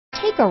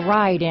Take a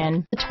ride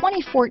in the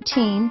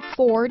 2014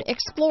 Ford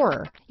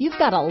Explorer. You've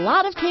got a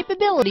lot of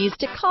capabilities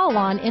to call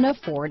on in a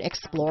Ford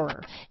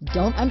Explorer.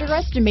 Don't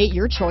underestimate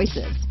your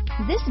choices.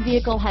 This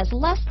vehicle has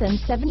less than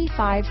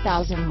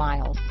 75,000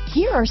 miles.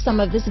 Here are some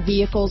of this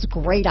vehicle's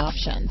great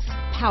options: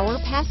 power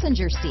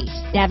passenger seat,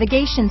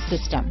 navigation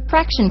system,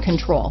 traction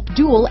control,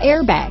 dual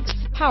airbags,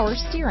 power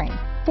steering,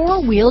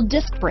 four-wheel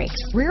disc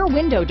brakes, rear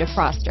window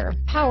defroster,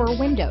 power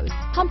windows,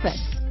 compass,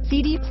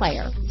 CD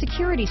player,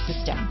 security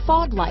system,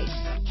 fog lights,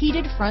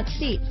 heated front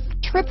seats,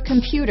 trip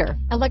computer,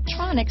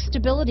 electronic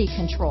stability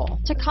control,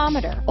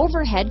 tachometer,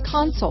 overhead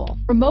console,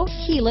 remote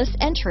keyless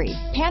entry,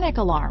 panic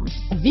alarm.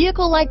 A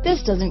vehicle like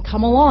this doesn't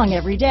come along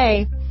every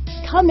day.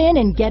 Come in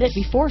and get it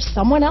before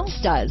someone else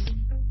does.